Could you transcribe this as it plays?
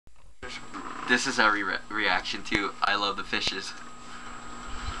This is our reaction to I Love the Fishes.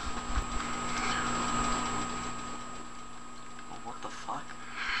 What the fuck?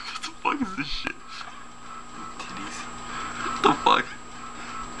 What the fuck is this shit? Titties. What the fuck?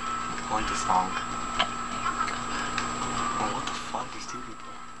 I like the song. Oh, what the fuck? These two people.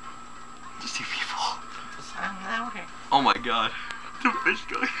 Just two people. Okay. Oh my god. The fish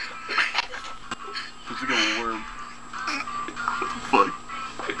guy. It's like a worm. What the fuck?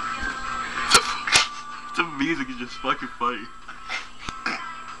 The music is just fucking funny.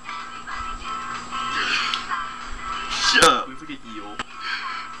 Shut up. Looks like an eel.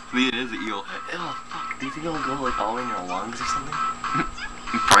 I mean, it is an eel. Ew, fuck. Do you think it'll go like all the way in your lungs or something?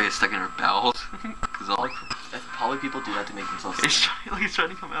 Probably get stuck in her bowels. Cause all Probably people do that to make themselves it's sick. like it's trying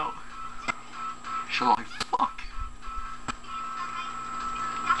to come out. She's like, fuck.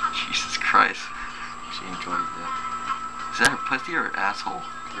 Jesus Christ. She enjoys it. Is that her pussy or her asshole?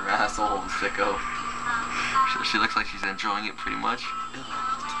 Your asshole, sicko. She looks like she's enjoying it pretty much. Ew.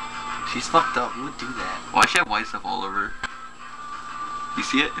 She's fucked up. Who would do that? Why does she have white stuff all over her? You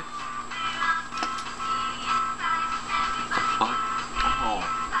see it? What the fuck? Oh.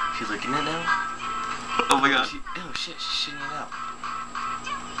 She's licking it now? Oh my god. Ew, shit, she's shitting it out.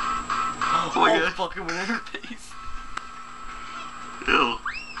 Oh my god. Fucking went in her face. Ew.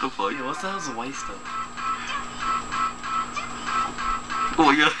 The fuck? Yeah, what's the hell's the white stuff? Oh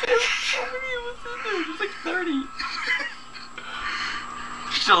my god. How many of us in there? There's like 30.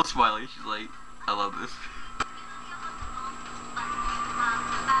 She's still smiling. She's like, I love this.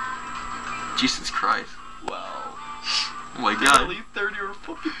 Jesus Christ. Wow. Oh my There's god. at least 30 or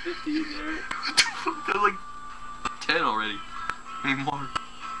fucking 50 in there. What the fuck? There's like 10 already. Maybe more.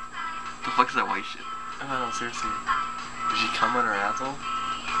 What the fuck is that white shit? Oh, seriously. Did she come on her asshole?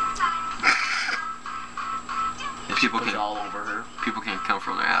 People Put it can all over her. People can't come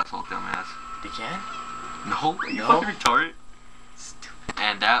from their asshole, dumbass. They can? No, you No? fucking retarded. Stupid.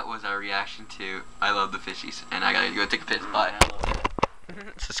 And that was our reaction to I Love the Fishies. And I gotta go take a piss. Bye.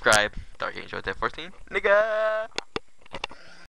 Subscribe. Thought you enjoyed that 14. Nigga.